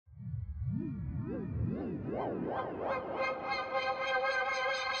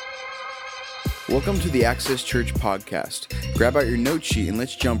Welcome to the Access Church podcast. Grab out your note sheet and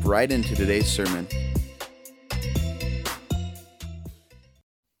let's jump right into today's sermon.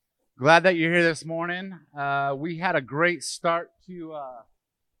 Glad that you're here this morning. We had a great start to our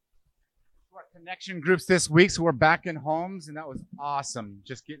connection groups this week, so we're back in homes, and that was awesome.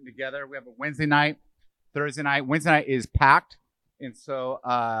 Just getting together. We have a Wednesday night, Thursday night. Wednesday night is packed, and so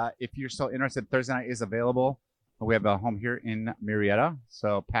if you're still interested, Thursday night is available. We have a home here in Marietta,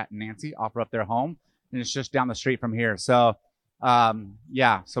 so Pat and Nancy offer up their home, and it's just down the street from here. So, so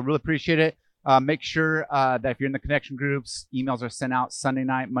really appreciate it. Make sure that if you're in the connection groups, emails are sent out Sunday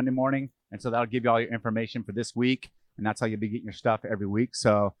night, Monday morning, and so that'll give you all your information for this week, and that's how you'll be getting your stuff every week.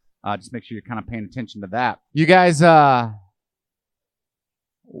 So just make sure you're kind of paying attention to that. You guys,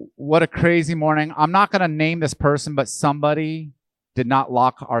 what a crazy morning. I'm not going to name this person, but somebody did not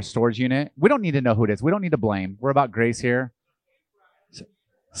lock our storage unit. We don't need to know who it is. We don't need to blame. We're about grace here.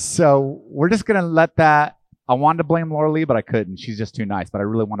 So we're just going to let that. I wanted to blame Laura Lee, but I couldn't. She's just too nice, but I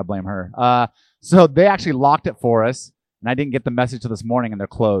really want to blame her. So they actually locked it for us, and I didn't get the message till this morning, and they're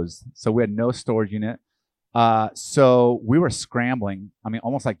closed. So we had no storage unit. So we were scrambling. I mean,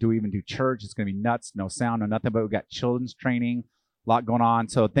 almost like, do we even do church? It's going to be nuts. No sound, no nothing, but we got children's training, a lot going on.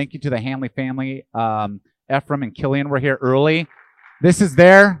 So thank you to the Hanley family. Ephraim and Killian were here early. This is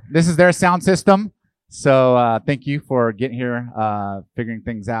their sound system. So thank you for getting here, figuring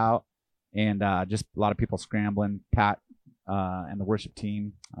things out, and just a lot of people scrambling, Pat and the worship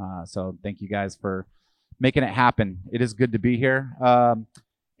team. So thank you guys for making it happen. It is good to be here.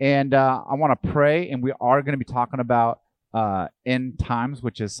 And I want to pray, and we are going to be talking about end times,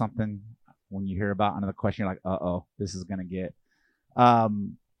 which is something when you hear about another question, you're like, uh-oh, this is going to get...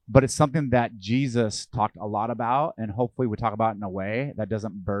 But it's something that Jesus talked a lot about, and hopefully we talk about it in a way that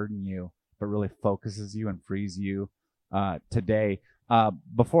doesn't burden you, but really focuses you and frees you today.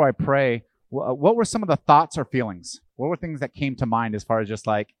 Before I pray, what were some of the thoughts or feelings? What were things that came to mind as far as just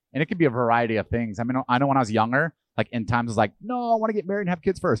like, and it could be a variety of things. I mean, I know when I was younger, like end times was like, no, I want to get married and have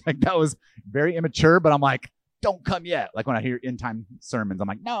kids first. Like that was very immature, but I'm like, don't come yet. Like when I hear end time sermons, I'm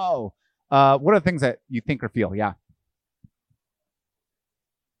like, no. What are the things that you think or feel? Yeah.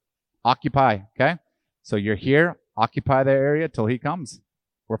 Occupy, okay? So you're here, occupy the area till he comes.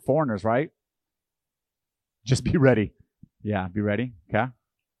 We're foreigners, right? Just be ready. Yeah, be ready, okay?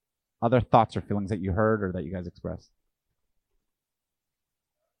 Other thoughts or feelings that you heard or that you guys expressed?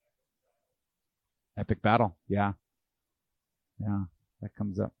 Epic battle, yeah. Yeah, that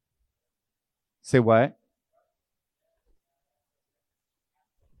comes up. Say what?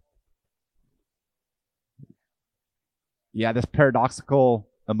 Yeah, this paradoxical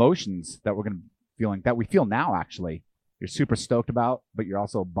emotions that we're going to feeling that we feel now. Actually, you're super stoked about, but you're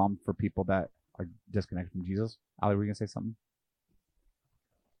also bummed for people that are disconnected from Jesus. Ali, were you gonna say something?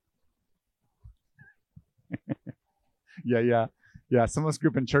 Yeah. Some of this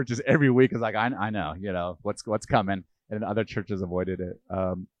group in churches every week is like, I know, what's coming, and other churches avoided it.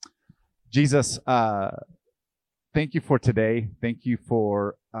 Jesus, thank you for today. Thank you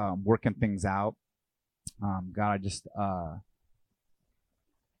for working things out. God,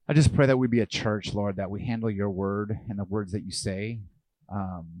 I just pray that we be a church, Lord, that we handle your word and the words that you say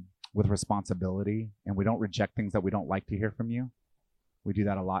with responsibility, and we don't reject things that we don't like to hear from you. We do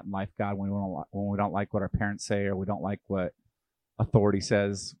that a lot in life, God, when we don't like what our parents say or we don't like what authority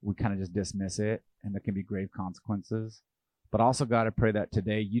says, we kind of just dismiss it, and there can be grave consequences. But also, God, I pray that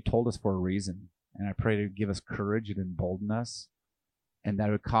today you told us for a reason, and I pray to give us courage and embolden us, and that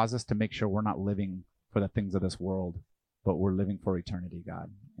it would cause us to make sure we're not living for the things of this world, but we're living for eternity,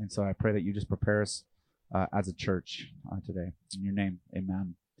 God. And so I pray that you just prepare us as a church today. In your name,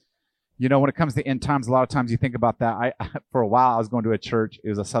 amen. When it comes to end times, a lot of times you think about that. For a while, I was going to a church. It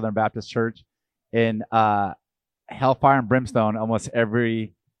was a Southern Baptist church in hellfire and brimstone almost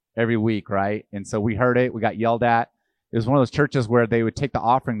every week, right? And so we heard it. We got yelled at. It was one of those churches where they would take the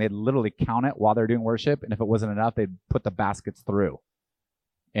offering. They'd literally count it while they're doing worship. And if it wasn't enough, they'd put the baskets through.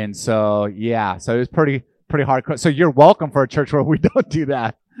 And so, so it was pretty hardcore. So you're welcome for a church where we don't do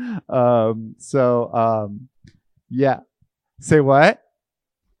that. Say what?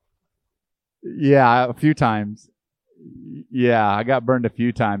 Yeah, a few times. Yeah, I got burned a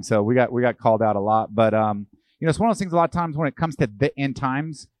few times. So we got called out a lot. But it's one of those things. A lot of times when it comes to the end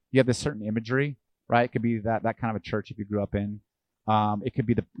times, you have this certain imagery, right? It could be that kind of a church if you grew up in. It could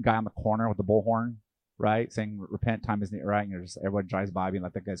be the guy on the corner with the bullhorn, right, saying repent, time isn't it, right? And everyone drives by being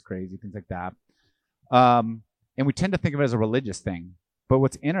like, that guy's crazy, things like that. And we tend to think of it as a religious thing. But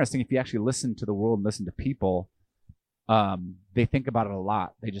what's interesting, if you actually listen to the world and listen to people, they think about it a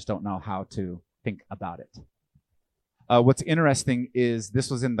lot. They just don't know how to think about it. What's interesting is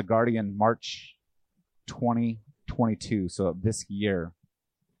this was in The Guardian, March 2022, so this year.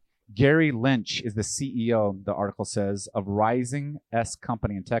 Gary Lynch is the CEO, the article says, of Rising S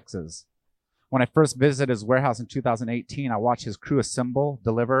Company in Texas. When I first visited his warehouse in 2018, I watched his crew assemble,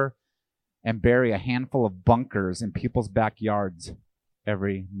 deliver, and bury a handful of bunkers in people's backyards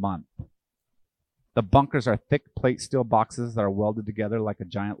every month. The bunkers are thick plate steel boxes that are welded together like a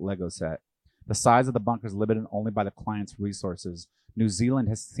giant Lego set. The size of the bunker is limited only by the client's resources. New Zealand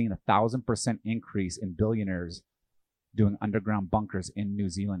has seen 1,000% increase in billionaires doing underground bunkers in New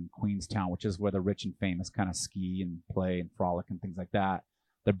Zealand, Queenstown, which is where the rich and famous kind of ski and play and frolic and things like that.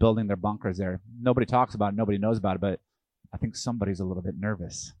 They're building their bunkers there. Nobody talks about it. Nobody knows about it, but I think somebody's a little bit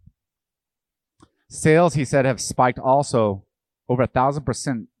nervous. Sales, he said, have spiked also over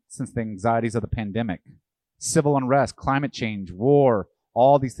 1,000% since the anxieties of the pandemic. Civil unrest, climate change, war,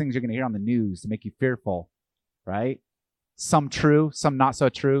 all these things you're going to hear on the news to make you fearful, right? Some true, some not so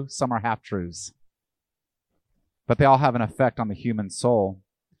true, some are half-truths. But they all have an effect on the human soul.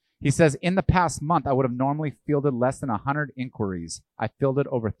 He says, in the past month, I would have normally fielded less than 100 inquiries. I fielded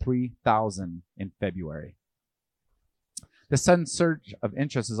over 3,000 in February. The sudden surge of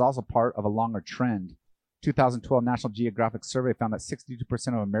interest is also part of a longer trend. 2012 National Geographic survey found that 62%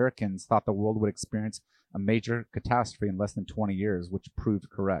 of Americans thought the world would experience a major catastrophe in less than 20 years, which proved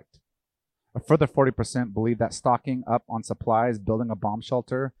correct. A further 40% believed that stocking up on supplies, building a bomb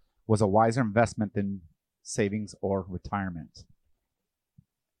shelter, was a wiser investment than savings or retirement.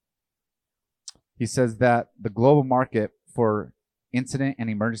 He says that the global market for incident and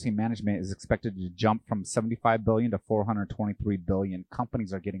emergency management is expected to jump from 75 billion to 423 billion.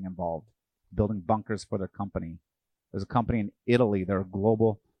 Companies are getting involved, building bunkers for their company. There's a company in Italy, they're a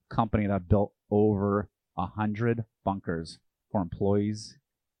global company that built over 100 bunkers for employees,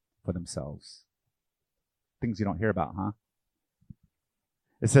 for themselves. Things you don't hear about, huh?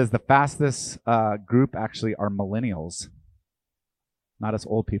 It says the fastest group actually are millennials, not us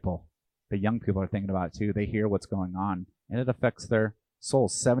old people. The young people are thinking about it too. They hear what's going on, and it affects their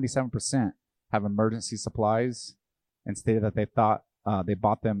souls. 77% have emergency supplies and stated that they thought they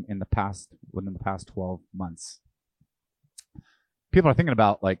bought them within the past 12 months. People are thinking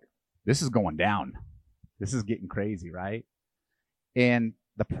about, like, this is going down. This is getting crazy, right? And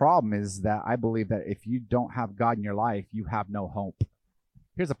the problem is that I believe that if you don't have God in your life, you have no hope.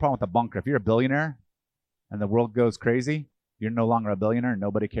 Here's the problem with the bunker. If you're a billionaire and the world goes crazy, you're no longer a billionaire and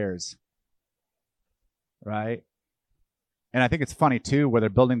nobody cares. Right? And I think it's funny, too, where they're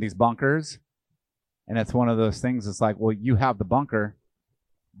building these bunkers. And it's one of those things. It's like, well, you have the bunker,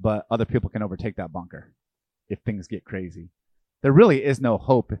 but other people can overtake that bunker if things get crazy. There really is no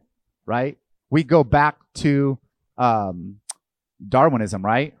hope, right? We go back to Darwinism,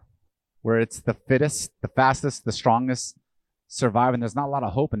 right? Where it's the fittest, the fastest, the strongest survive. And there's not a lot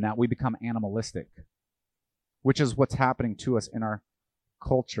of hope in that. We become animalistic, which is what's happening to us in our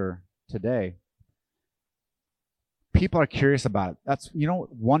culture today. People are curious about it. That's,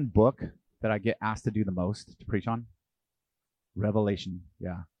 one book that I get asked to do the most, to preach on? Revelation,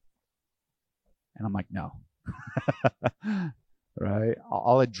 yeah. And I'm like, no. Right?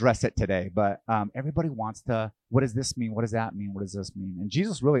 I'll address it today, but everybody wants to, what does this mean? What does that mean? What does this mean? And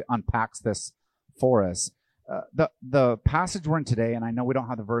Jesus really unpacks this for us. The passage we're in today, and I know we don't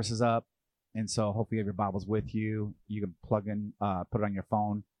have the verses up, and so hopefully you have your Bibles with you. You can plug in, put it on your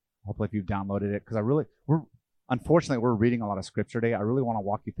phone. Hopefully if you've downloaded it, because unfortunately, we're reading a lot of scripture today. I really want to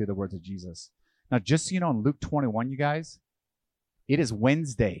walk you through the words of Jesus. Now, just so you know, in Luke 21, you guys, it is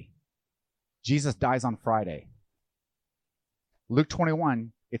Wednesday. Jesus dies on Friday. Luke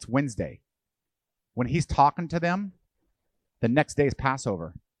 21, it's Wednesday. When he's talking to them, the next day is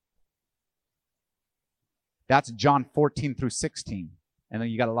Passover. That's John 14 through 16. And then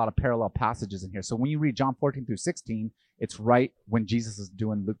you got a lot of parallel passages in here. So when you read John 14 through 16, it's right when Jesus is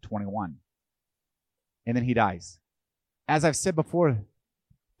doing Luke 21. And then he dies. As I've said before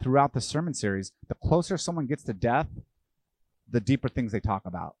throughout the sermon series, the closer someone gets to death, the deeper things they talk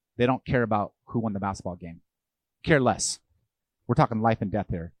about. They don't care about who won the basketball game. Care less. We're talking life and death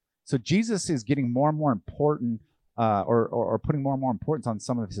here. So Jesus is getting more and more important, or putting more and more importance on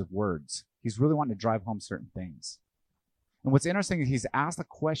some of his words. He's really wanting to drive home certain things. And what's interesting is he's asked a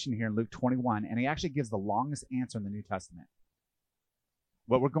question here in Luke 21, and he actually gives the longest answer in the New Testament.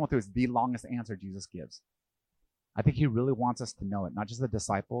 What we're going through is the longest answer Jesus gives. I think he really wants us to know it, not just the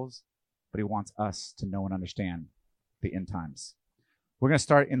disciples, but he wants us to know and understand the end times. We're going to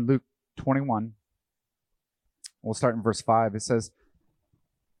start in Luke 21. We'll start in verse 5. It says,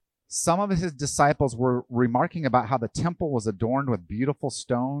 some of his disciples were remarking about how the temple was adorned with beautiful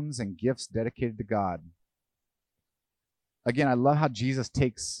stones and gifts dedicated to God. Again, I love how Jesus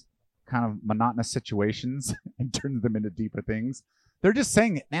takes kind of monotonous situations and turns them into deeper things. They're just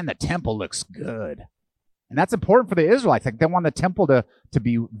saying, man, the temple looks good. And that's important for the Israelites. Like, they want the temple to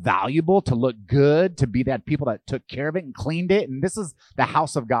be valuable, to look good, to be that people that took care of it and cleaned it. And this is the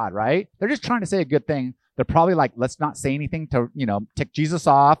house of God, right? They're just trying to say a good thing. They're probably like, let's not say anything to, tick Jesus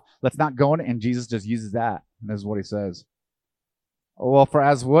off. Let's not go in. And Jesus just uses that. And this is what he says. Well, for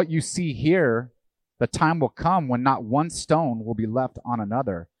as what you see here, the time will come when not one stone will be left on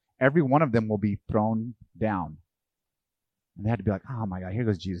another. Every one of them will be thrown down. And they had to be like, oh my God, here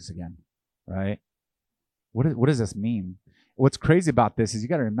goes Jesus again, right? What does this mean? What's crazy about this is you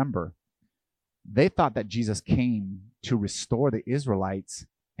got to remember, they thought that Jesus came to restore the Israelites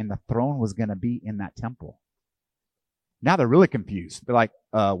and the throne was going to be in that temple. Now they're really confused. They're like,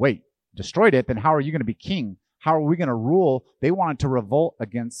 wait, destroyed it, then how are you going to be king? How are we going to rule? They wanted to revolt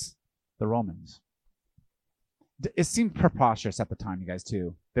against the Romans. It seemed preposterous at the time, you guys,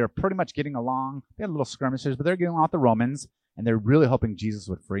 too. They were pretty much getting along. They had little skirmishes, but they're getting along with the Romans, and they're really hoping Jesus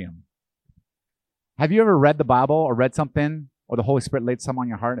would free them. Have you ever read the Bible or read something, or the Holy Spirit laid something on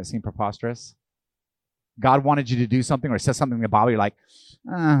your heart and it seemed preposterous? God wanted you to do something or said something in the Bible, you're like,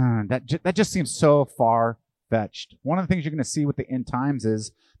 that just seems so far-fetched. One of the things you're going to see with the end times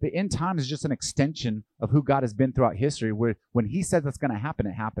is the end times is just an extension of who God has been throughout history, where when he says that's going to happen,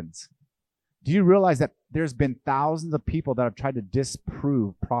 it happens. Do you realize that there's been thousands of people that have tried to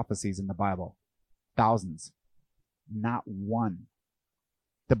disprove prophecies in the Bible? Thousands. Not one.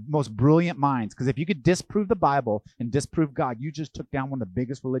 The most brilliant minds. Because if you could disprove the Bible and disprove God, you just took down one of the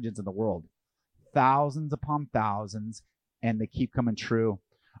biggest religions in the world. Thousands upon thousands, and they keep coming true.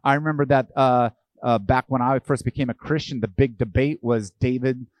 I remember that back when I first became a Christian, the big debate was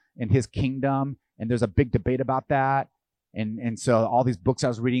David and his kingdom, and there's a big debate about that. And so all these books I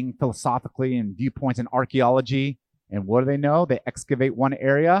was reading philosophically and viewpoints in archaeology, and what do they know? They excavate one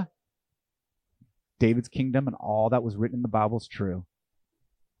area, David's kingdom, and all that was written in the Bible is true.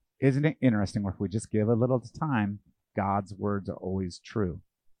 Isn't it interesting where if we just give a little time, God's words are always true?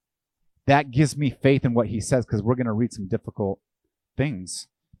 That gives me faith in what he says, because we're going to read some difficult things.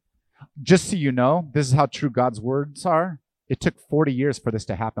 Just so you know, this is how true God's words are. It took 40 years for this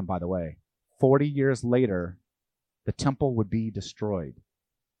to happen, by the way. 40 years later, the temple would be destroyed.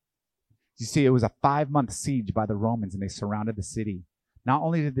 You see, it was a 5-month siege by the Romans, and they surrounded the city. Not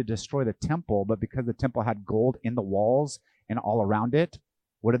only did they destroy the temple, but because the temple had gold in the walls and all around it,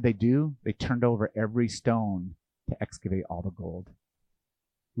 what did they do? They turned over every stone to excavate all the gold.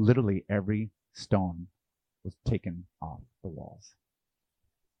 Literally every stone was taken off the walls.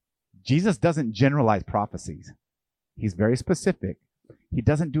 Jesus doesn't generalize prophecies. He's very specific. He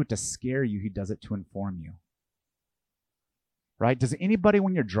doesn't do it to scare you. He does it to inform you. Right? Does anybody,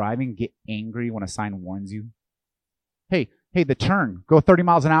 when you're driving, get angry when a sign warns you? Hey, the turn, go 30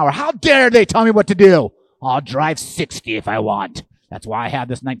 miles an hour. How dare they tell me what to do? I'll drive 60 if I want. That's why I have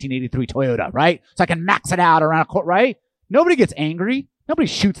this 1983 Toyota, right? So I can max it out around a court, right? Nobody gets angry. Nobody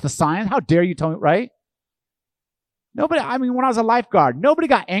shoots the sign. How dare you tell me, right? Nobody, when I was a lifeguard, nobody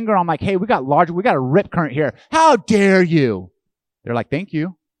got angry. I'm like, hey, we got a rip current here. How dare you? They're like, thank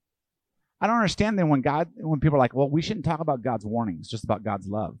you. I don't understand then when people are like, well, we shouldn't talk about God's warnings, just about God's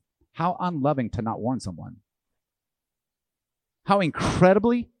love. How unloving to not warn someone. How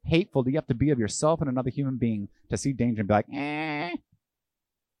incredibly hateful do you have to be of yourself and another human being to see danger and be like, eh.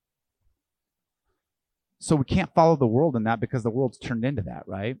 So we can't follow the world in that because the world's turned into that,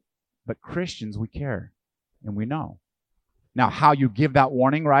 right? But Christians, we care and we know. Now, how you give that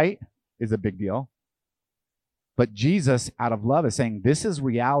warning, right, is a big deal. But Jesus, out of love, is saying this is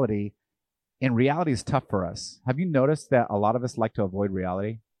reality, and reality is tough for us. Have you noticed that a lot of us like to avoid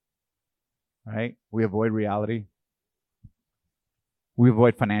reality? Right? We avoid reality. We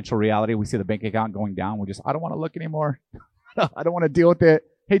avoid financial reality. We see the bank account going down. I don't want to look anymore. I don't want to deal with it.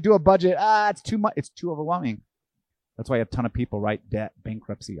 Hey, do a budget. It's too much. It's too overwhelming. That's why a ton of people, right? Debt,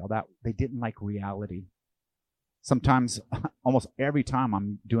 bankruptcy, all that. They didn't like reality. Sometimes, almost every time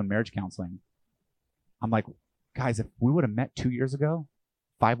I'm doing marriage counseling, I'm like, guys, if we would have met 2 years ago,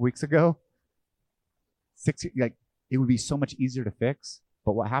 5 weeks ago, 6 years, like, it would be so much easier to fix.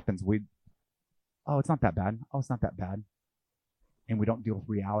 But what happens? It's not that bad. Oh, it's not that bad. And we don't deal with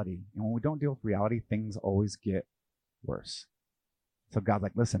reality. And when we don't deal with reality, things always get worse. So God's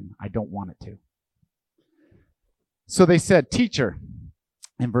like, listen, I don't want it to. So they said, teacher,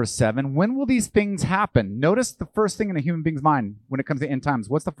 in verse 7, when will these things happen? Notice the first thing in a human being's mind when it comes to end times.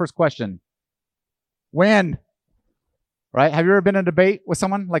 What's the first question? When? right? Have you ever been in a debate with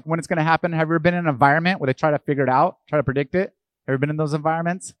someone, like when it's going to happen? Have you ever been in an environment where they try to figure it out, try to predict it? Ever been in those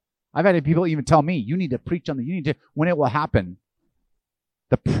environments? I've had people even tell me, you need to preach on when it will happen.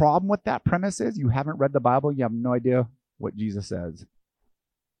 The problem with that premise is you haven't read the Bible. You have no idea what Jesus says.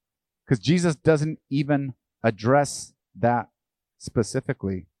 Because Jesus doesn't even address that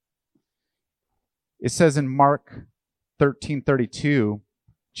specifically. It says in Mark 13:32,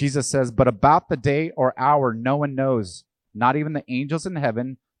 Jesus says, but about the day or hour no one knows, not even the angels in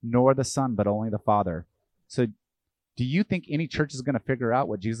heaven, nor the Son, but only the Father. So do you think any church is going to figure out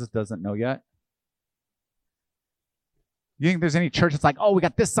what Jesus doesn't know yet? You think there's any church that's like, oh, we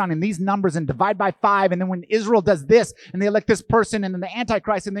got this sign and these numbers and divide by 5, and then when Israel does this and they elect this person and then the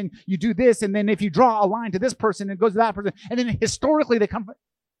Antichrist, and then you do this, and then if you draw a line to this person, it goes to that person, and then historically they come.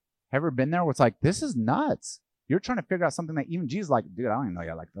 Ever been there where it's like, this is nuts? You're trying to figure out something that even Jesus is like, dude, I don't even know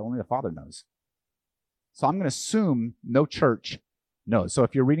yet. Like, only the Father knows. So I'm going to assume no church knows. So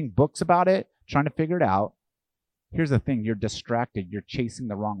if you're reading books about it, trying to figure it out, here's the thing. You're distracted. You're chasing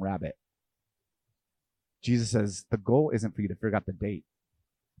the wrong rabbit. Jesus says the goal isn't for you to figure out the date.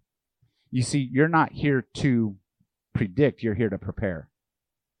 You see, you're not here to predict. You're here to prepare.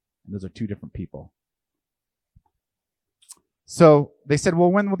 And those are two different people. So they said,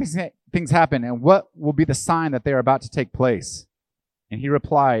 well, when will these things happen? And what will be the sign that they are about to take place? And he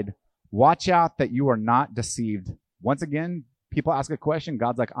replied, watch out that you are not deceived. Once again, people ask a question.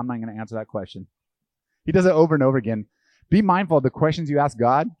 God's like, I'm not going to answer that question. He does it over and over again. Be mindful of the questions you ask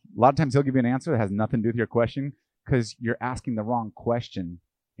God. A lot of times he'll give you an answer that has nothing to do with your question because you're asking the wrong question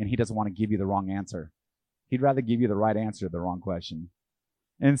and he doesn't want to give you the wrong answer. He'd rather give you the right answer to the wrong question.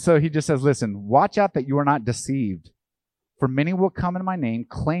 And so he just says, listen, watch out that you are not deceived. For many will come in my name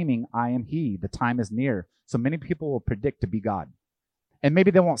claiming I am he. The time is near. So many people will predict to be God. And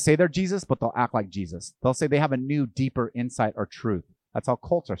maybe they won't say they're Jesus, but they'll act like Jesus. They'll say they have a new, deeper insight or truth. That's how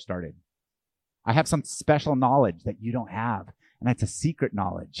cults are started. I have some special knowledge that you don't have, and it's a secret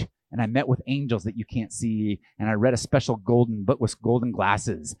knowledge. And I met with angels that you can't see, and I read a special golden book with golden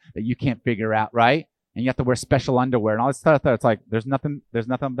glasses that you can't figure out, right? And you have to wear special underwear and all this stuff. It's like there's nothing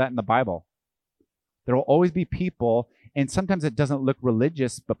of that in the Bible. There will always be people, and sometimes it doesn't look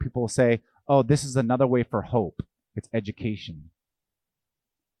religious, but people will say, oh, this is another way for hope. It's education.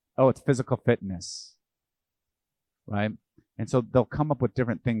 Oh, it's physical fitness, right? And so they'll come up with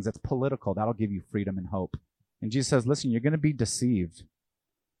different things. That's political. That'll give you freedom and hope. And Jesus says, listen, you're going to be deceived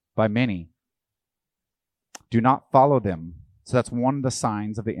by many. Do not follow them. So that's one of the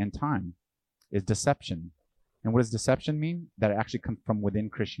signs of the end time is deception. And what does deception mean? That it actually comes from within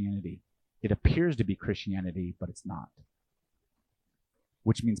Christianity. It appears to be Christianity, but it's not.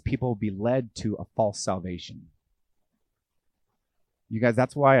 Which means people will be led to a false salvation. You guys,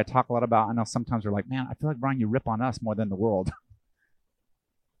 that's why I talk a lot about, I know sometimes we're like, man, I feel like, Brian, you rip on us more than the world.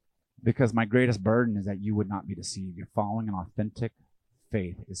 Because my greatest burden is that you would not be deceived. You're following an authentic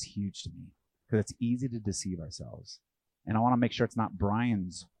faith is huge to me. Because it's easy to deceive ourselves. And I want to make sure it's not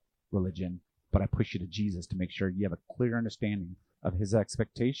Brian's religion, but I push you to Jesus to make sure you have a clear understanding of his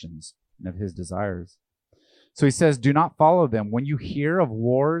expectations and of his desires. So he says, do not follow them. When you hear of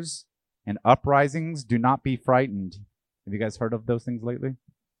wars and uprisings, do not be frightened. Have you guys heard of those things lately?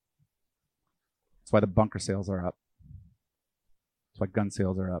 That's why the bunker sales are up. That's why gun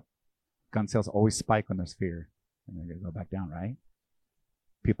sales are up. Gun sales always spike when there's fear. And they're going to go back down, right?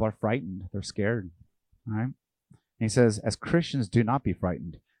 People are frightened. They're scared. All right? And he says, as Christians, do not be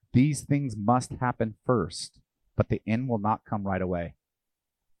frightened. These things must happen first, but the end will not come right away.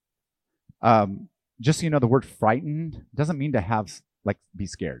 Just so you know, the word frightened doesn't mean to have, like, be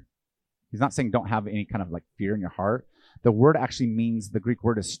scared. He's not saying don't have any kind of, like, fear in your heart. The word actually means, the Greek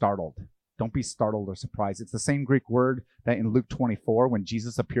word is startled. Don't be startled or surprised. It's the same Greek word that in Luke 24, when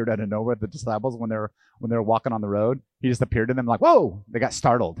Jesus appeared out of nowhere to the disciples when they were walking on the road, he just appeared to them like, whoa, they got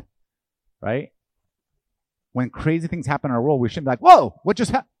startled, right? When crazy things happen in our world, we shouldn't be like, whoa, what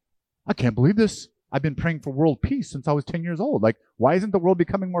just happened? I can't believe this. I've been praying for world peace since I was 10 years old. Like, why isn't the world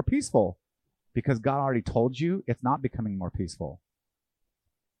becoming more peaceful? Because God already told you it's not becoming more peaceful.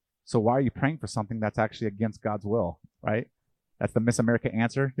 So why are you praying for something that's actually against God's will, right? That's the Miss America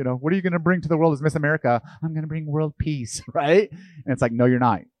answer. You know, what are you going to bring to the world as Miss America? I'm going to bring world peace, right? And it's like, no, you're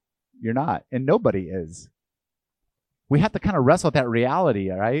not. You're not. And nobody is. We have to kind of wrestle with that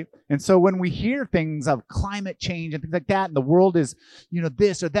reality, all right? And so when we hear things of climate change and things like that, and the world is, you know,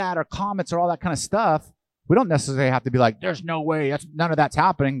 this or that, or comets or all that kind of stuff, we don't necessarily have to be like, there's no way, none of that's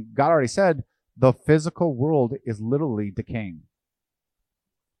happening. God already said the physical world is literally decaying.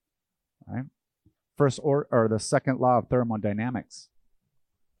 Right? Or the second law of thermodynamics,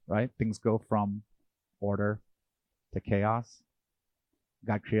 right? Things go from order to chaos.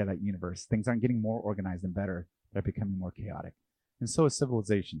 God created that universe. Things aren't getting more organized and better. They're becoming more chaotic. And so is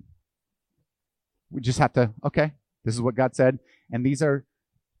civilization. We just have to, okay, this is what God said. And these are,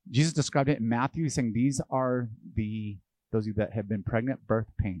 Jesus described it in Matthew. He's saying these are those of you that have been pregnant, birth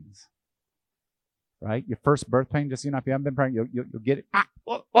pains. Right? Your first birth pain, just, if you haven't been pregnant, you'll get it.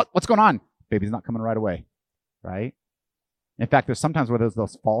 What's going on? Baby's not coming right away. Right? In fact, there's sometimes where there's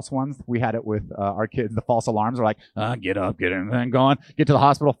those false ones. We had it with our kids. The false alarms are like, get up, get in, and going, get to the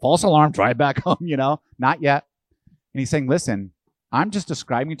hospital, false alarm, drive back home, not yet. And he's saying, listen, I'm just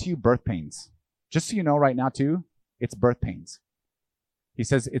describing to you birth pains. Just so you know right now, too, it's birth pains. He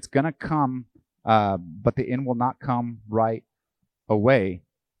says it's going to come, but the end will not come right away,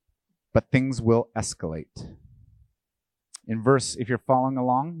 but things will escalate. If you're following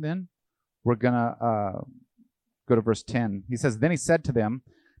along, then we're going to go to verse 10. He says, then he said to them,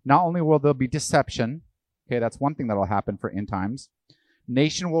 not only will there be deception, okay, that's one thing that will happen for end times.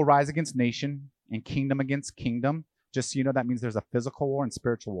 Nation will rise against nation and kingdom against kingdom. Just so you know, that means there's a physical war and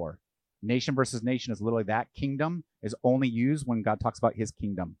spiritual war. Nation versus nation is literally that. Kingdom is only used when God talks about his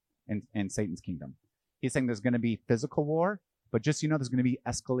kingdom and Satan's kingdom. He's saying there's going to be physical war, but just so you know, there's going to be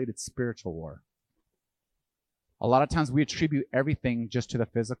escalated spiritual war. A lot of times we attribute everything just to the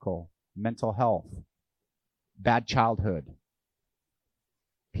physical, mental health, bad childhood,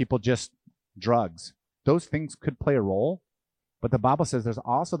 people just drugs. Those things could play a role, but the Bible says there's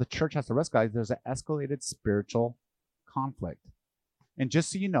also, the church has to recognize there's an escalated spiritual conflict. And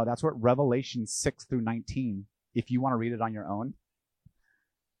just so you know, that's what Revelation 6 through 19, if you want to read it on your own,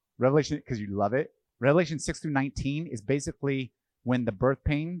 Revelation, because you love it, Revelation 6 through 19 is basically when the birth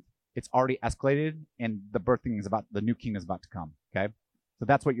pain, it's already escalated and the birthing is about, the new king is about to come, okay? So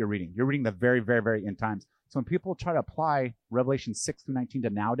that's what you're reading. You're reading the very, very, very end times. So when people try to apply Revelation 6 through 19 to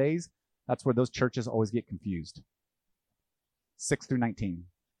nowadays, that's where those churches always get confused. 6 through 19.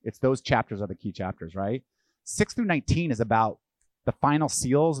 It's those chapters are the key chapters, right? 6 through 19 is about the final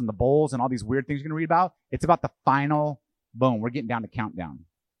seals and the bowls and all these weird things you're going to read about. It's about the final, boom, we're getting down to countdown.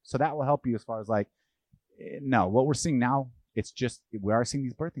 So that will help you as far as no, what we're seeing now, it's just, we are seeing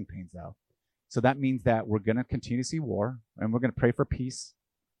these birthing pains though. So that means that we're going to continue to see war and we're going to pray for peace,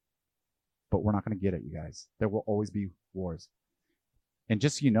 but we're not going to get it, you guys. There will always be wars. And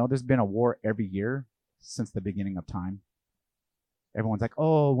just so you know, there's been a war every year since the beginning of time. Everyone's like,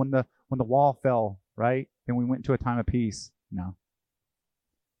 oh, when the wall fell, right? Then we went into a time of peace. No.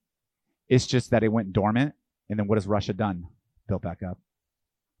 It's just that it went dormant, and then what has Russia done? Built back up.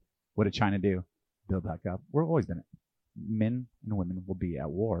 What did China do? Build back up. We're always been, men and women will be at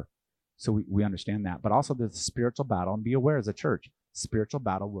war. So we understand that. But also there's a spiritual battle, and be aware as a church, spiritual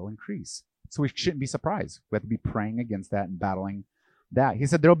battle will increase. So we shouldn't be surprised. We have to be praying against that and battling that. He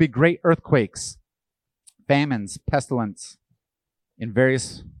said there will be great earthquakes, famines, pestilence in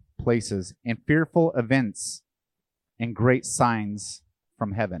various places, and fearful events and great signs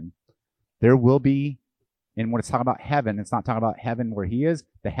from heaven. There will be, and when it's talking about heaven, it's not talking about heaven where he is.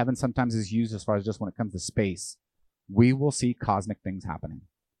 The heaven sometimes is used as far as just when it comes to space. We will see cosmic things happening.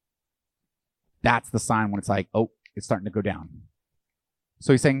 That's the sign when it's like, oh, it's starting to go down.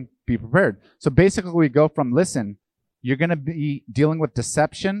 So he's saying, be prepared. So basically we go from, listen, you're going to be dealing with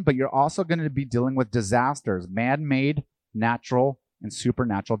deception, but you're also going to be dealing with disasters, man-made, natural, and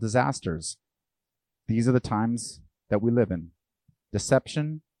supernatural disasters. These are the times that we live in.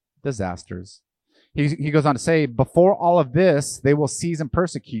 Deception, disasters. He goes on to say, before all of this, they will seize and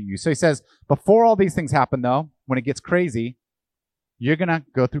persecute you. So he says, before all these things happen, though, when it gets crazy, you're going to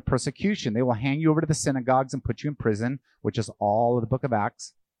go through persecution. They will hang you over to the synagogues and put you in prison, which is all of the book of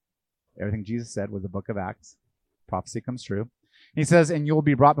Acts. Everything Jesus said was the book of Acts. Prophecy comes true. He says, and you will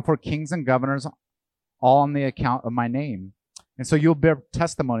be brought before kings and governors, all on the account of my name. And so you'll bear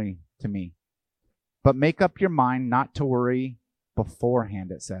testimony to me. But make up your mind not to worry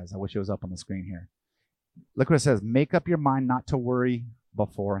beforehand, it says. I wish it was up on the screen here. Look what it says. Make up your mind not to worry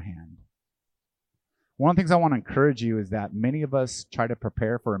beforehand. One of the things I want to encourage you is that many of us try to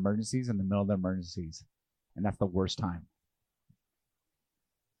prepare for emergencies in the middle of the emergencies. And that's the worst time.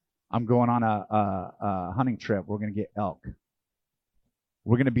 I'm going on a hunting trip. We're going to get elk.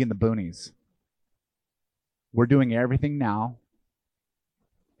 We're going to be in the boonies. We're doing everything now.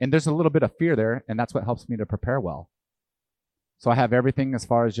 And there's a little bit of fear there, and that's what helps me to prepare well. So I have everything as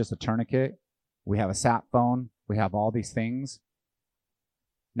far as just a tourniquet. We have a sat phone. We have all these things.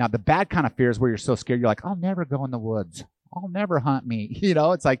 Now, the bad kind of fear is where you're so scared, you're like, I'll never go in the woods. I'll never hunt meat.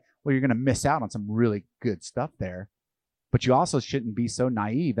 It's like, well, you're going to miss out on some really good stuff there. But you also shouldn't be so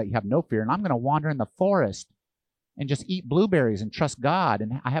naive that you have no fear. And I'm going to wander in the forest and just eat blueberries and trust God.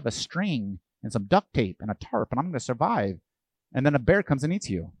 And I have a string and some duct tape and a tarp, and I'm going to survive. And then a bear comes and eats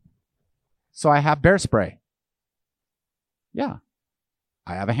you. So I have bear spray. Yeah.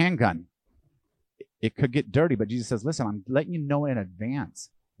 I have a handgun. It could get dirty, but Jesus says, listen, I'm letting you know in advance.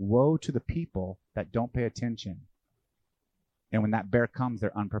 Woe to the people that don't pay attention. And when that bear comes,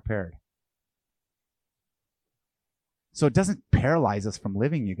 they're unprepared. So it doesn't paralyze us from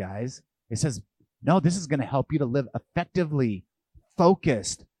living, you guys. It says, no, this is going to help you to live effectively,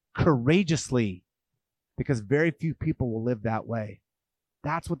 focused, courageously, because very few people will live that way.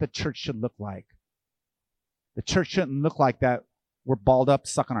 That's what the church should look like. The church shouldn't look like that we're balled up,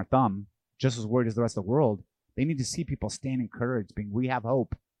 sucking our thumb, just as worried as the rest of the world. They need to see people stand in courage, being, we have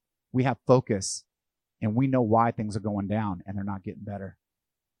hope, we have focus, and we know why things are going down and they're not getting better.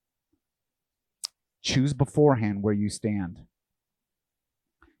 Choose beforehand where you stand.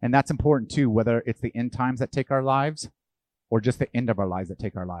 And that's important too, whether it's the end times that take our lives or just the end of our lives that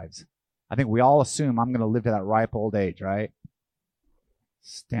take our lives. I think we all assume I'm going to live to that ripe old age, right?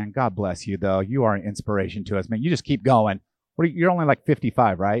 Stan, God bless you, though. You are an inspiration to us, man. You just keep going. You're only like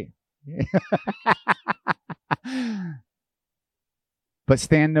 55, right? But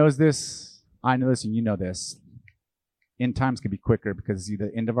Stan knows this. I know this, and you know this. End times can be quicker because it's either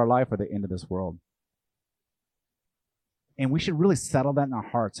the end of our life or the end of this world. And we should really settle that in our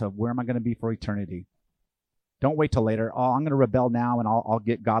hearts of where am I going to be for eternity? Don't wait till later. Oh, I'm going to rebel now and I'll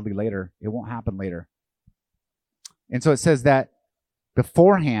get godly later. It won't happen later. And so it says that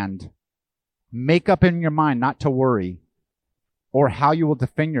beforehand, make up in your mind not to worry or how you will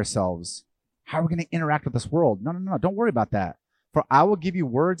defend yourselves. How are we going to interact with this world? No. Don't worry about that. For I will give you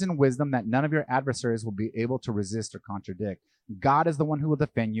words and wisdom that none of your adversaries will be able to resist or contradict. God is the one who will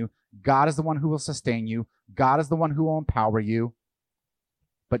defend you. God is the one who will sustain you. God is the one who will empower you.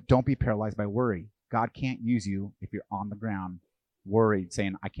 But don't be paralyzed by worry. God can't use you if you're on the ground, worried,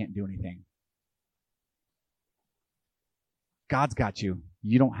 saying, I can't do anything. God's got you.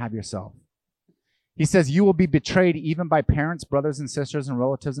 You don't have yourself. He says, you will be betrayed even by parents, brothers and sisters, and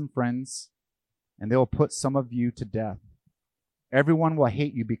relatives and friends, and they will put some of you to death. Everyone will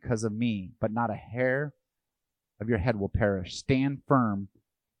hate you because of me, but not a hair of your head will perish. Stand firm,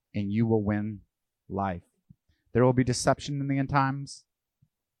 and you will win life. There will be deception in the end times.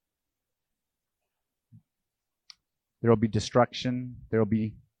 There will be destruction. There will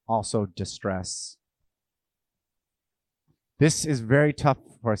be also distress. This is very tough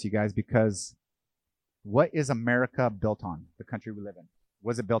for us, you guys, because what is America built on, the country we live in?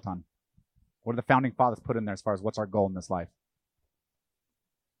 What is it built on? What did the founding fathers put in there as far as what's our goal in this life?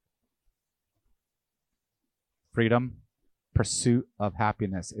 Freedom, pursuit of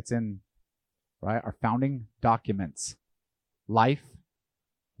happiness. It's in, right, our founding documents. Life,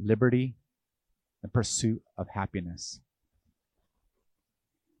 liberty, the pursuit of happiness.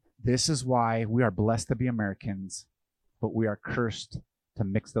 This is why we are blessed to be Americans, but we are cursed to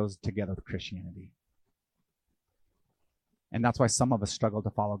mix those together with Christianity. And that's why some of us struggle to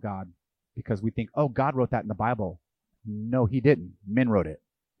follow God, because we think, oh, God wrote that in the Bible. No, he didn't. Men wrote it.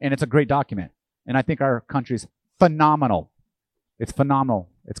 And it's a great document. And I think our country's phenomenal. It's phenomenal.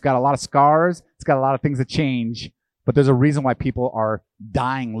 It's got a lot of scars. It's got a lot of things to change. But there's a reason why people are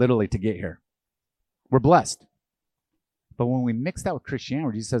dying literally to get here. We're blessed. But when we mix that with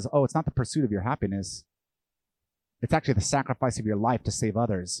Christianity, Jesus says, oh, it's not the pursuit of your happiness. It's actually the sacrifice of your life to save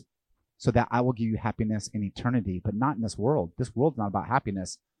others so that I will give you happiness in eternity, but not in this world. This world's not about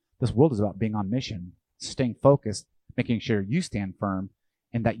happiness. This world is about being on mission, staying focused, making sure you stand firm,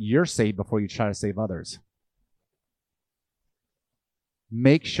 and that you're saved before you try to save others.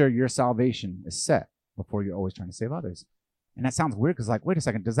 Make sure your salvation is set before you're always trying to save others. And that sounds weird because, like, wait a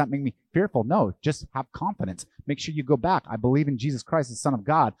second, does that make me fearful? No, just have confidence. Make sure you go back. I believe in Jesus Christ, the Son of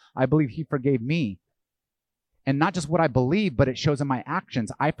God. I believe he forgave me. And not just what I believe, but it shows in my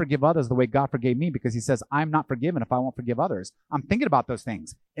actions. I forgive others the way God forgave me because he says, I'm not forgiven if I won't forgive others. I'm thinking about those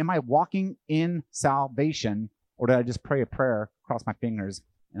things. Am I walking in salvation, or did I just pray a prayer, cross my fingers,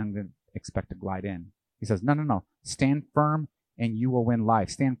 and I'm going to expect to glide in? He says, no. Stand firm and you will win life.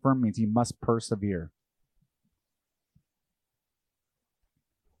 Stand firm means you must persevere.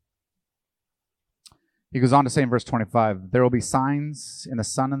 He goes on to say in verse 25, there will be signs in the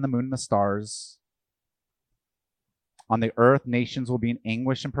sun and the moon and the stars. On the earth, nations will be in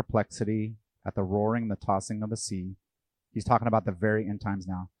anguish and perplexity at the roaring and the tossing of the sea. He's talking about the very end times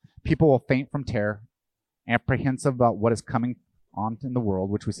now. People will faint from terror, apprehensive about what is coming on in the world,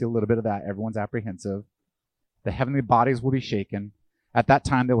 which we see a little bit of that. Everyone's apprehensive. The heavenly bodies will be shaken. At that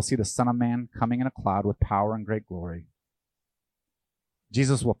time, they will see the Son of Man coming in a cloud with power and great glory.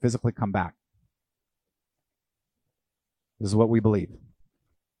 Jesus will physically come back. This is what we believe.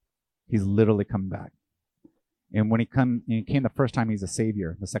 He's literally coming back. And when he came the first time, he's a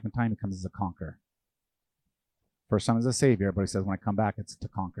savior. The second time, he comes as a conqueror. First time as a savior, but he says, when I come back, it's to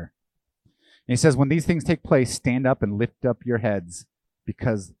conquer. And he says, when these things take place, stand up and lift up your heads,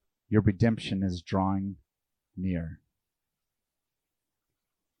 because your redemption is drawing near.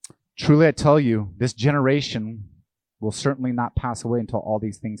 Truly, I tell you, this generation will certainly not pass away until all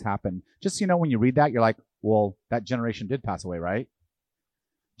these things happen. Just so you know, when you read that, you're like, well, that generation did pass away, right?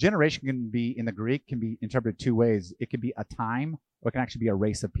 Generation can be, in the Greek, can be interpreted two ways. It can be a time, or it can actually be a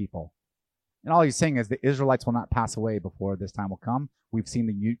race of people. And all he's saying is the Israelites will not pass away before this time will come. We've seen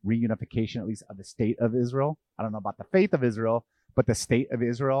the reunification, at least, of the state of Israel. I don't know about the faith of Israel, but the state of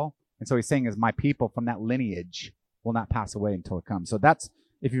Israel. And so he's saying is my people from that lineage will not pass away until it comes. So that's,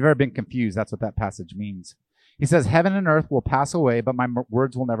 if you've ever been confused, that's what that passage means. He says, heaven and earth will pass away, but my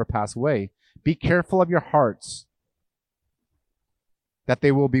words will never pass away. Be careful of your hearts, that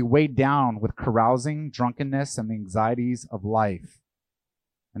they will be weighed down with carousing, drunkenness, and the anxieties of life,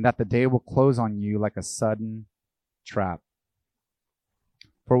 and that the day will close on you like a sudden trap.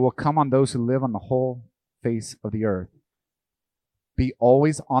 For it will come on those who live on the whole face of the earth. Be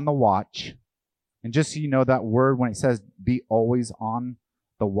always on the watch. And just so you know, that word, when it says be always on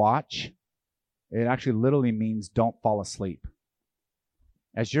the watch, it actually literally means don't fall asleep.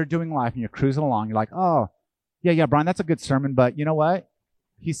 As you're doing life and you're cruising along, you're like, oh, yeah, Brian, that's a good sermon, but you know what?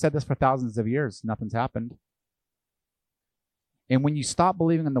 He said this for thousands of years. Nothing's happened. And when you stop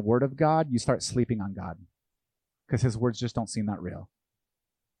believing in the word of God, you start sleeping on God, because his words just don't seem that real.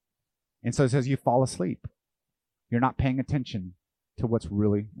 And so it says you fall asleep. You're not paying attention to what's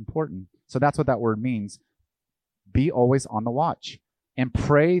really important. So that's what that word means. Be always on the watch. And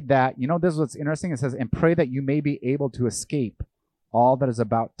pray that, you know, this is what's interesting. It says, and pray that you may be able to escape all that is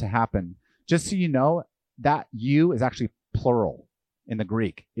about to happen. Just so you know, that you is actually plural in the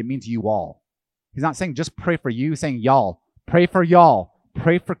Greek. It means you all. He's not saying just pray for you, he's saying y'all. Pray for y'all.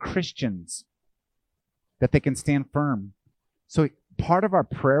 Pray for Christians that they can stand firm. So part of our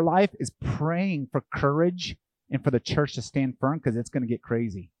prayer life is praying for courage and for the church to stand firm, because it's going to get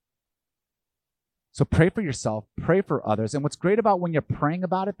crazy. So pray for yourself, pray for others. And what's great about when you're praying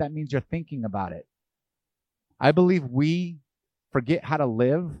about it, that means you're thinking about it. I believe we forget how to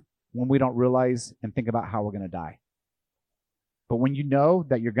live when we don't realize and think about how we're going to die. But when you know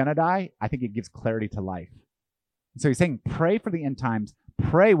that you're going to die, I think it gives clarity to life. So he's saying, pray for the end times.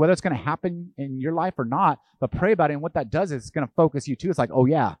 Pray whether it's going to happen in your life or not, but pray about it. And what that does is it's going to focus you too. It's like, oh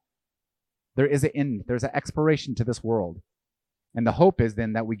yeah, there is an end. There's an expiration to this world. And the hope is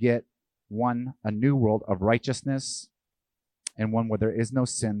then that we get a new world of righteousness, and one where there is no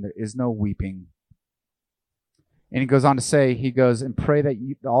sin, there is no weeping. And he goes on to say, and pray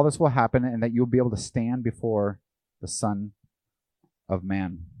that all this will happen and that you'll be able to stand before the Son of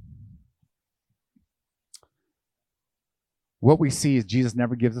Man. What we see is Jesus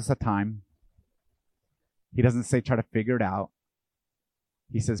never gives us a time. He doesn't say try to figure it out.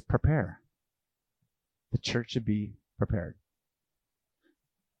 He says prepare. The church should be prepared.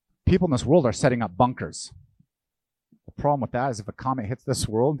 People in this world are setting up bunkers. The problem with that is if a comet hits this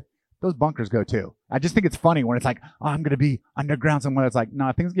world, those bunkers go too. I just think it's funny when it's like, oh, I'm going to be underground somewhere. It's like,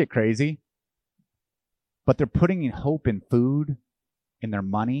 no, things get crazy. But they're putting in hope in food, in their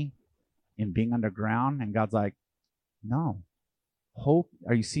money, in being underground. And God's like, no. Hope,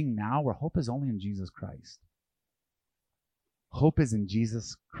 are you seeing now where hope is only in Jesus Christ? Hope is in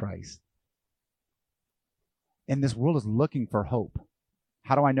Jesus Christ. And this world is looking for hope.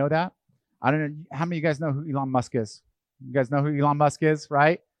 How do I know that? I don't know. How many of you guys know who Elon Musk is? You guys know who Elon Musk is,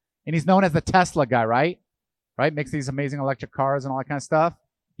 right? And he's known as the Tesla guy, right? Right? Makes these amazing electric cars and all that kind of stuff.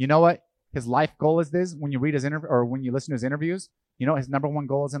 You know what his life goal is this? When you read his interview or when you listen to his interviews, you know what his number one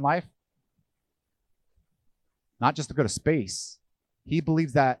goal is in life? Not just to go to space. He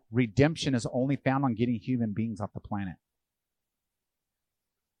believes that redemption is only found on getting human beings off the planet.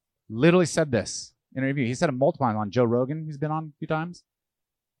 Literally said this in an interview. He said it multiple times on Joe Rogan. He's been on a few times.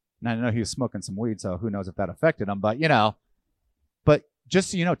 And I know he was smoking some weed, so who knows if that affected him. But, but just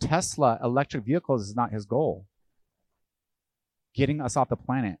so you know, Tesla electric vehicles is not his goal. Getting us off the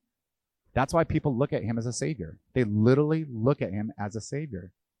planet. That's why people look at him as a savior. They literally look at him as a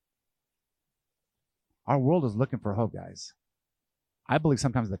savior. Our world is looking for hope, guys. I believe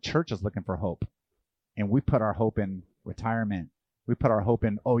sometimes the church is looking for hope. And we put our hope in retirement. We put our hope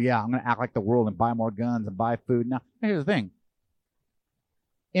in, oh yeah, I'm going to act like the world and buy more guns and buy food. Now, here's the thing.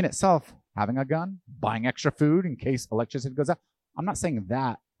 In itself, having a gun, buying extra food in case electricity goes out, I'm not saying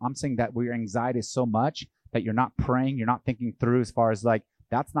that. I'm saying that your anxiety is so much that you're not praying, you're not thinking through as far as like,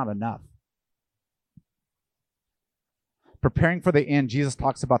 that's not enough. Preparing for the end, Jesus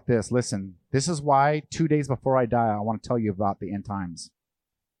talks about this. Listen, this is why 2 days before I die, I want to tell you about the end times.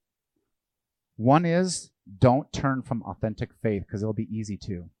 One is, don't turn from authentic faith, because it'll be easy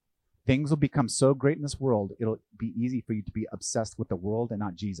to. Things will become so great in this world, it'll be easy for you to be obsessed with the world and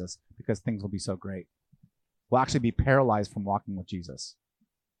not Jesus, because things will be so great. We'll actually be paralyzed from walking with Jesus.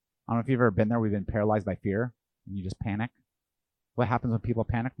 I don't know if you've ever been there. We've been paralyzed by fear, and you just panic. What happens when people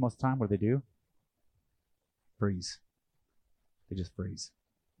panic most of the time? What do? Freeze. They just freeze.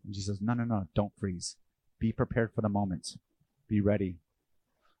 And Jesus says, no, don't freeze. Be prepared for the moment. Be ready.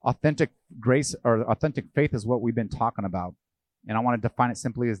 Authentic grace or authentic faith is what we've been talking about. And I want to define it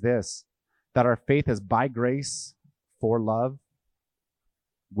simply as this, that our faith is by grace, for love,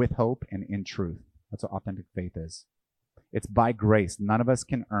 with hope, and in truth. That's what authentic faith is. It's by grace. None of us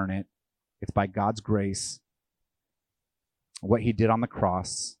can earn it. It's by God's grace, what he did on the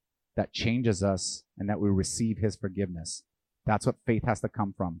cross, that changes us and that we receive his forgiveness. That's what faith has to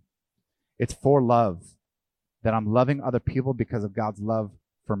come from. It's for love, that I'm loving other people because of God's love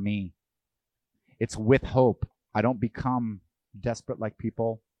for me. It's with hope. I don't become desperate like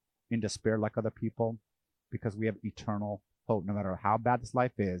people, in despair like other people, because we have eternal hope. No matter how bad this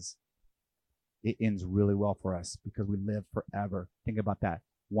life is, it ends really well for us because we live forever. Think about that.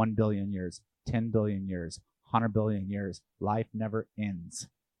 1 billion years, 10 billion years, 100 billion years. Life never ends,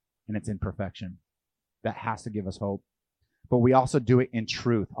 and it's in perfection. That has to give us hope. But we also do it in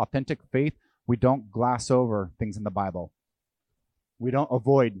truth. Authentic faith, we don't glass over things in the Bible. We don't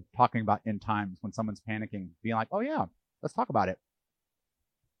avoid talking about end times when someone's panicking, being like, oh yeah, let's talk about it.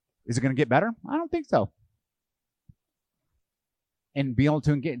 Is it going to get better? I don't think so. And be able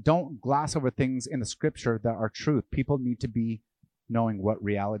to don't glass over things in the scripture that are truth. People need to be knowing what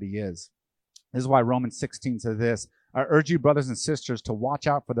reality is. This is why Romans 16 says this, I urge you, brothers and sisters, to watch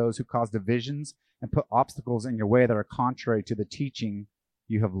out for those who cause divisions and put obstacles in your way that are contrary to the teaching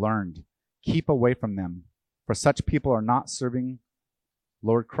you have learned. Keep away from them, for such people are not serving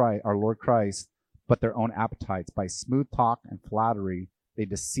our Lord Christ, but their own appetites. By smooth talk and flattery, they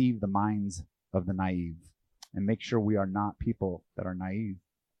deceive the minds of the naive. And make sure we are not people that are naive.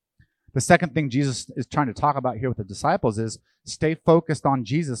 The second thing Jesus is trying to talk about here with the disciples is stay focused on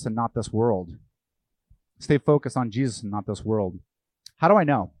Jesus and not this world. Stay focused on Jesus and not this world. How do I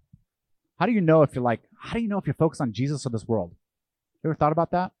know? How do you know if you're focused on Jesus or this world? You ever thought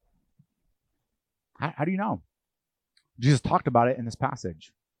about that? How do you know? Jesus talked about it in this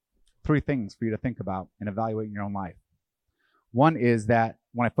passage. 3 things for you to think about and evaluate in your own life. One is that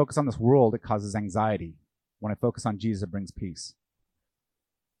when I focus on this world, it causes anxiety. When I focus on Jesus, it brings peace.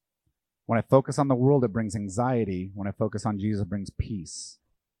 When I focus on the world, it brings anxiety. When I focus on Jesus, it brings peace.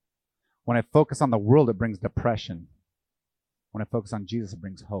 When I focus on the world, it brings depression. When I focus on Jesus, it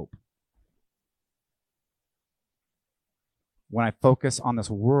brings hope. When I focus on this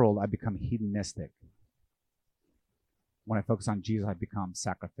world, I become hedonistic. When I focus on Jesus, I become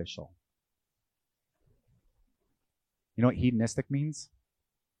sacrificial. You know what hedonistic means?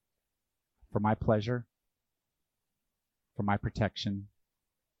 For my pleasure, for my protection,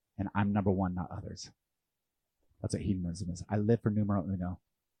 and I'm number one, not others. That's what hedonism is. I live for numero uno,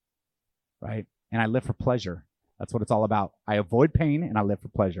 right? And I live for pleasure. That's what it's all about. I avoid pain and I live for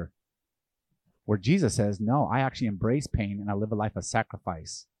pleasure. Where Jesus says, no, I actually embrace pain and I live a life of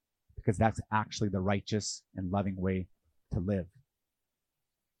sacrifice because that's actually the righteous and loving way to live.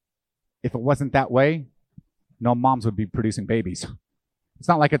 If it wasn't that way, no moms would be producing babies. It's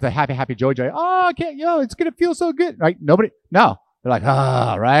not like it's a happy, happy, joy. Oh, I can't, it's going to feel so good, right? No. They're like,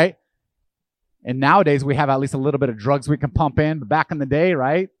 right? And nowadays we have at least a little bit of drugs we can pump in. But back in the day,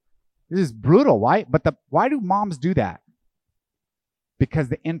 right? This is brutal, right? But why do moms do that? Because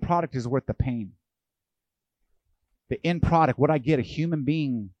the end product is worth the pain. The end product, what I get, a human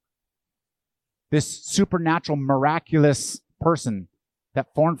being, this supernatural, miraculous person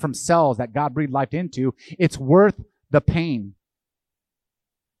that formed from cells that God breathed life into, it's worth the pain.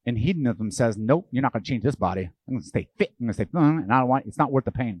 And hedonism says, nope, you're not going to change this body. I'm going to stay fit. I'm going to stay, and I don't want, it's not worth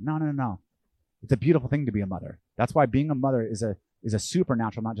the pain. No. It's a beautiful thing to be a mother. That's why being a mother is a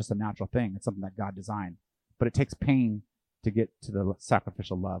supernatural, not just a natural thing. It's something that God designed. But it takes pain to get to the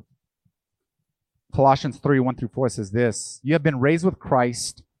sacrificial love. Colossians 3:1-4 says this, you have been raised with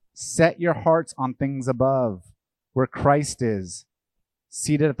Christ. Set your hearts on things above, where Christ is,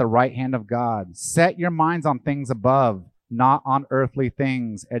 seated at the right hand of God. Set your minds on things above, not on earthly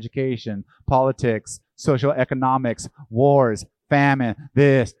things, education, politics, social economics, wars, famine,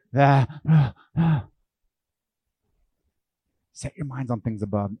 this, that. Set your minds on things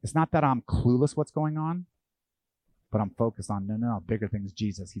above. It's not that I'm clueless what's going on, but I'm focused on, no, bigger things,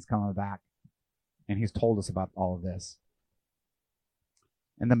 Jesus. He's coming back. And he's told us about all of this.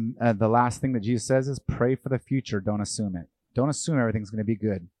 And the last thing that Jesus says is pray for the future. Don't assume it. Don't assume everything's going to be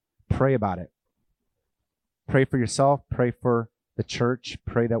good. Pray about it. Pray for yourself. Pray for the church.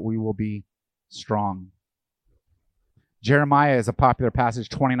 Pray that we will be strong. Jeremiah is a popular passage,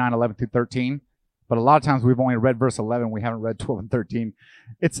 29:11-13. But a lot of times we've only read verse 11. We haven't read 12 and 13.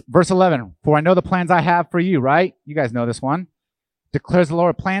 It's verse 11. For I know the plans I have for you, right? You guys know this one. Declares the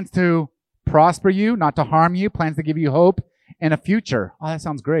Lord, plans to prosper you, not to harm you, plans to give you hope and a future. Oh, that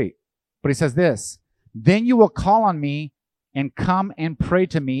sounds great. But he says this, then you will call on me and come and pray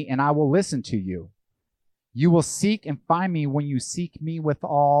to me, and I will listen to you. You will seek and find me when you seek me with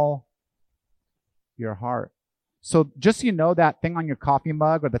all your heart. So just so you know, that thing on your coffee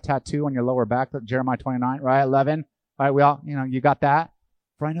mug or the tattoo on your lower back, that Jeremiah 29, right? 11. All right, we all, you got that?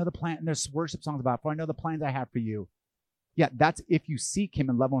 For I know the plan, and there's worship songs about it. For I know the plans I have for you. Yeah, that's if you seek him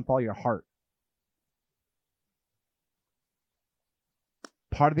and love him with all your heart.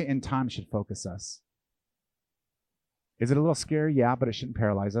 Part of the end time should focus us. Is it a little scary? Yeah, but it shouldn't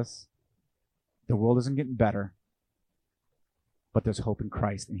paralyze us. The world isn't getting better, but there's hope in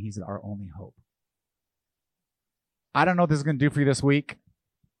Christ, and he's our only hope. I don't know what this is going to do for you this week.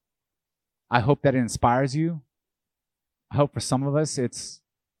 I hope that it inspires you. I hope for some of us it's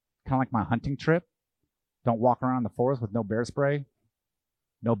kind of like my hunting trip. Don't walk around the forest with no bear spray,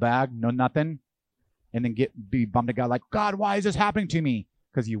 no bag, no nothing, and then be bummed at God like, God, why is this happening to me?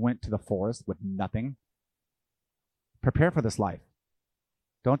 Because you went to the forest with nothing. Prepare for this life.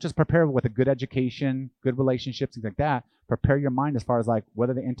 Don't just prepare with a good education, good relationships, things like that. Prepare your mind as far as like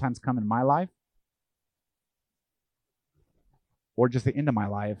whether the end times come in my life or just the end of my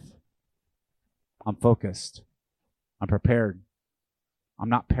life. I'm focused. I'm prepared. I'm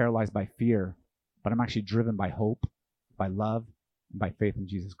not paralyzed by fear, but I'm actually driven by hope, by love, and by faith in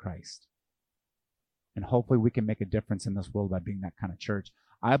Jesus Christ. And hopefully we can make a difference in this world by being that kind of church.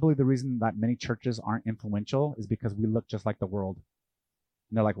 I believe the reason that many churches aren't influential is because we look just like the world.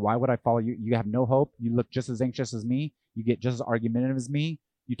 And they're like, why would I follow you? You have no hope. You look just as anxious as me. You get just as argumentative as me.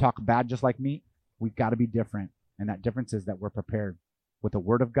 You talk bad just like me. We've got to be different. And that difference is that we're prepared with the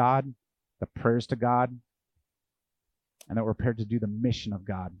word of God, the prayers to God, and that we're prepared to do the mission of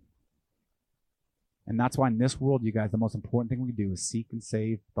God. And that's why in this world, you guys, the most important thing we do is seek and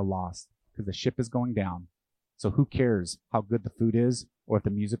save the lost, because the ship is going down. So who cares how good the food is or if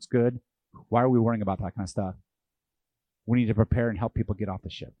the music's good? Why are we worrying about that kind of stuff? We need to prepare and help people get off the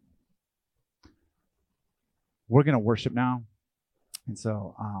ship. We're going to worship now. And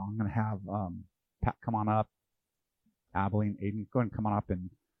so I'm going to have Pat come on up. Abilene, Aiden, go ahead and come on up. And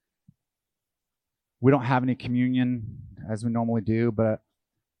we don't have any communion as we normally do, but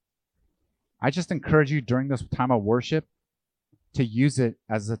I just encourage you during this time of worship to use it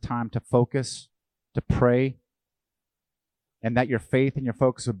as a time to focus, to pray, and that your faith and your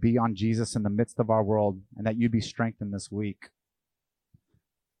focus would be on Jesus in the midst of our world, and that you'd be strengthened this week.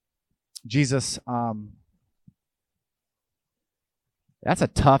 Jesus, that's a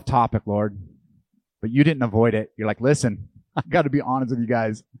tough topic, Lord, but you didn't avoid it. You're like, listen, I got to be honest with you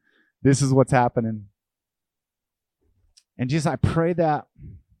guys. This is what's happening. And Jesus, I pray that,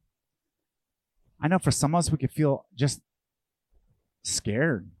 I know for some of us we could feel just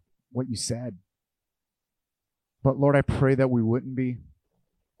scared what you said. But Lord, I pray that we wouldn't be.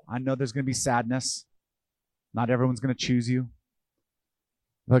 I know there's going to be sadness. Not everyone's going to choose you.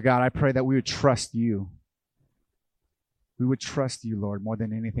 But God, I pray that we would trust you. We would trust you, Lord, more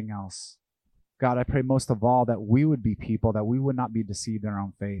than anything else. God, I pray most of all that we would be people, that we would not be deceived in our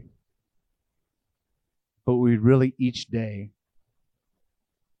own faith. But we really each day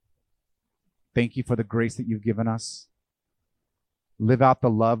thank you for the grace that you've given us. Live out the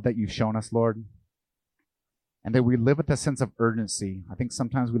love that you've shown us, Lord. And that we live with a sense of urgency. I think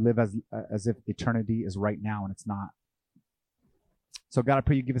sometimes we live as if eternity is right now, and it's not. So God, I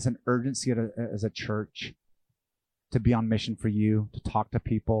pray you give us an urgency as a church to be on mission for you, to talk to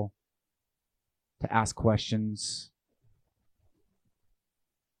people, to ask questions,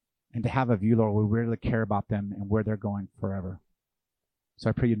 and to have a view, Lord, where we really care about them and where they're going forever. So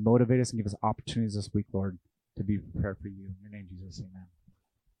I pray you'd motivate us and give us opportunities this week, Lord, to be prepared for you. In your name, Jesus, amen.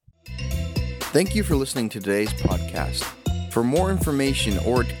 Thank you for listening to today's podcast. For more information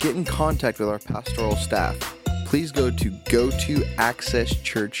or to get in contact with our pastoral staff, please go to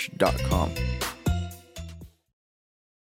gotoaccesschurch.com.